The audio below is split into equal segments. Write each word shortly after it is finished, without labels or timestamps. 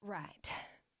Right.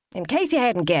 In case you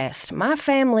hadn't guessed, my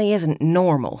family isn't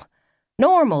normal.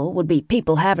 Normal would be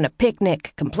people having a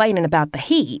picnic complaining about the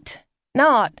heat,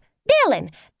 not,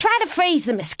 "Dylan, try to freeze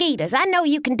the mosquitoes. I know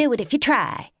you can do it if you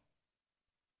try."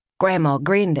 Grandma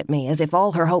grinned at me as if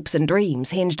all her hopes and dreams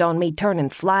hinged on me turning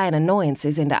flying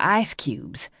annoyances into ice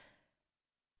cubes.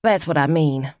 That's what I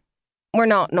mean. We're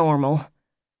not normal.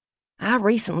 I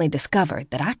recently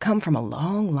discovered that I come from a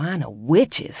long line of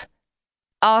witches.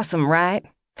 Awesome, right?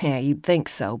 Yeah, you'd think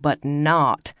so, but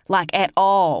not. Like, at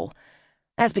all.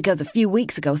 That's because a few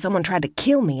weeks ago someone tried to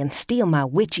kill me and steal my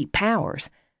witchy powers.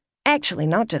 Actually,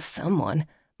 not just someone.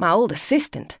 My old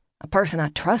assistant. A person I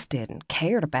trusted and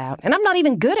cared about. And I'm not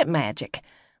even good at magic.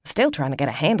 I'm still trying to get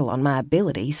a handle on my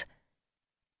abilities.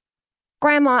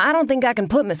 Grandma, I don't think I can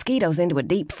put mosquitoes into a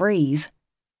deep freeze.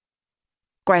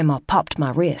 Grandma popped my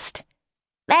wrist.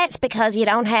 "That's because you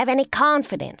don't have any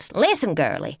confidence. Listen,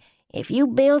 girlie, if you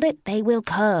build it, they will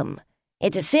come.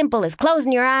 It's as simple as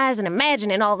closing your eyes and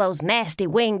imagining all those nasty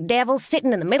winged devils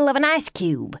sitting in the middle of an ice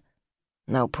cube."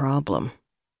 No problem.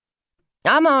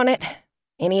 I'm on it.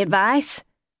 Any advice?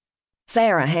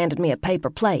 Sarah handed me a paper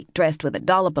plate dressed with a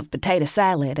dollop of potato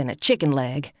salad and a chicken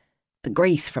leg. The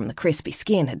grease from the crispy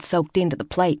skin had soaked into the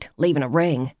plate, leaving a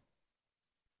ring.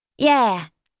 "Yeah,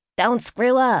 don't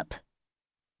screw up."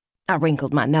 I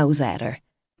wrinkled my nose at her.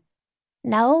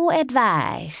 "No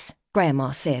advice,"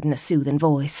 Grandma said in a soothing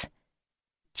voice.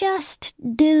 "Just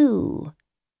do."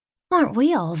 "Aren't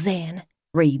we all zen?"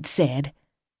 Reed said.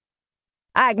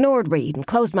 I ignored Reed and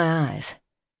closed my eyes.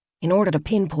 In order to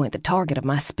pinpoint the target of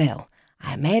my spell,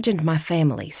 I imagined my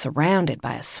family surrounded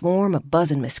by a swarm of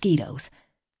buzzing mosquitoes.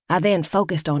 I then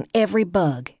focused on every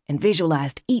bug and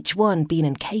visualized each one being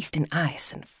encased in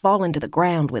ice and falling to the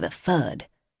ground with a thud.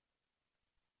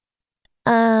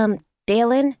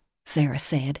 Dylan," Sarah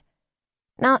said.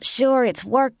 "Not sure it's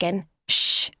working."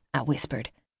 "Shh," I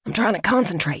whispered. "I'm trying to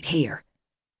concentrate here."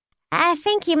 "I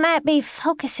think you might be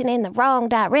focusing in the wrong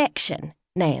direction,"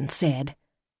 Nan said.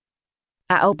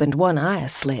 I opened one eye a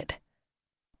slit.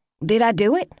 Did I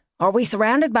do it? Are we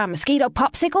surrounded by mosquito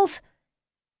popsicles?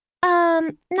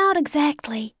 Not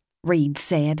exactly," Reed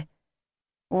said.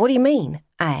 What do you mean?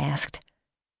 I asked.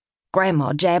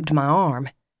 Grandma jabbed my arm.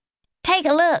 "Take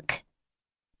a look."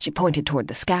 She pointed toward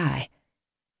the sky.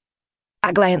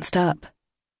 I glanced up.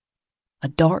 A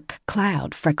dark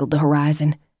cloud freckled the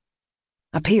horizon.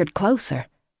 I peered closer.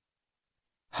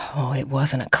 Oh, it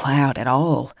wasn't a cloud at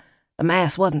all. The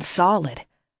mass wasn't solid.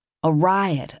 A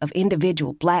riot of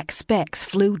individual black specks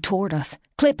flew toward us,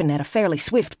 clipping at a fairly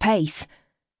swift pace.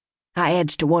 I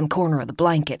edged to one corner of the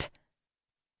blanket.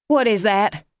 "What is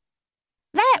that?"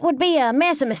 "That would be a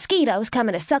mess of mosquitoes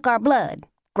coming to suck our blood,"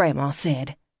 Grandma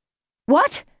said.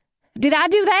 "What? Did I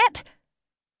do that?"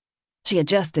 She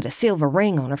adjusted a silver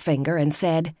ring on her finger and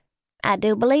said, "I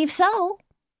do believe so."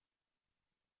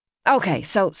 Okay,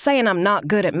 so saying I'm not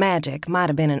good at magic might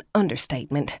have been an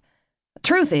understatement. The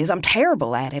truth is, I'm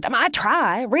terrible at it. I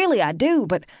try, really I do,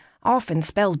 but often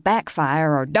spells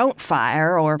backfire or don't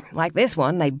fire, or, like this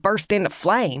one, they burst into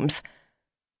flames.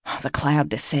 The cloud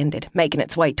descended, making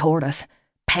its way toward us.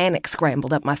 Panic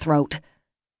scrambled up my throat.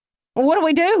 What do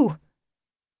we do?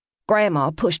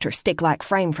 Grandma pushed her stick-like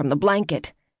frame from the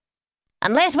blanket.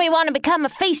 "Unless we want to become a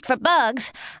feast for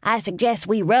bugs, I suggest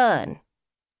we run."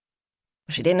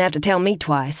 She didn't have to tell me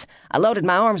twice. I loaded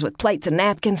my arms with plates and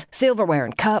napkins, silverware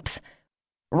and cups.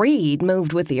 Reed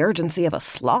moved with the urgency of a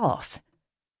sloth.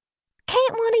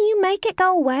 "Can't one of you make it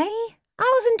go away? I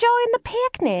was enjoying the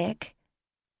picnic."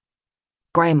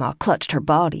 Grandma clutched her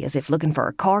body as if looking for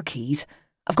her car keys.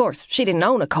 Of course, she didn't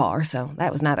own a car, so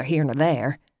that was neither here nor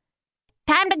there.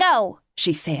 "Time to go,"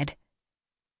 she said.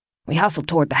 We hustled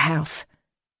toward the house.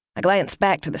 I glanced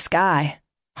back to the sky.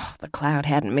 Oh, the cloud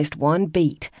hadn't missed one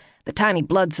beat. The tiny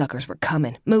bloodsuckers were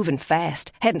coming, moving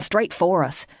fast, heading straight for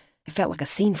us. It felt like a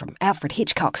scene from Alfred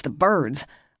Hitchcock's The Birds,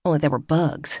 only there were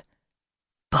bugs.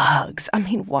 Bugs? I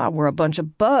mean, why were a bunch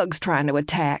of bugs trying to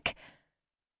attack?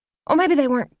 Or maybe they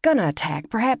weren't gonna attack.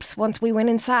 Perhaps once we went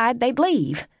inside, they'd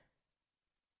leave.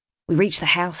 We reached the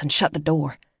house and shut the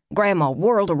door. Grandma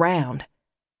whirled around.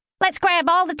 "Let's grab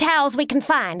all the towels we can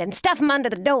find and stuff them under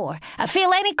the door.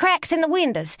 Fill any cracks in the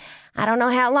windows. I don't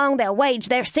know how long they'll wage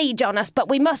their siege on us, but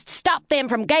we must stop them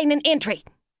from gaining entry."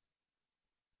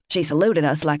 She saluted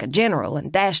us like a general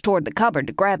and dashed toward the cupboard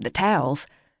to grab the towels.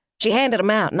 She handed them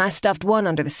out, and I stuffed one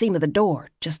under the seam of the door,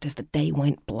 just as the day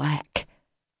went black.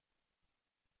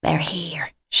 "They're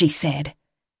here," she said.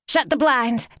 "Shut the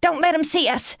blinds. Don't let them see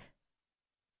us."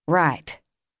 Right.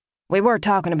 We were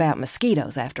talking about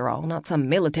mosquitoes, after all, not some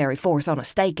military force on a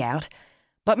stakeout.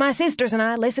 But my sisters and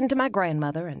I listened to my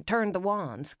grandmother and turned the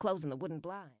wands, closing the wooden blinds.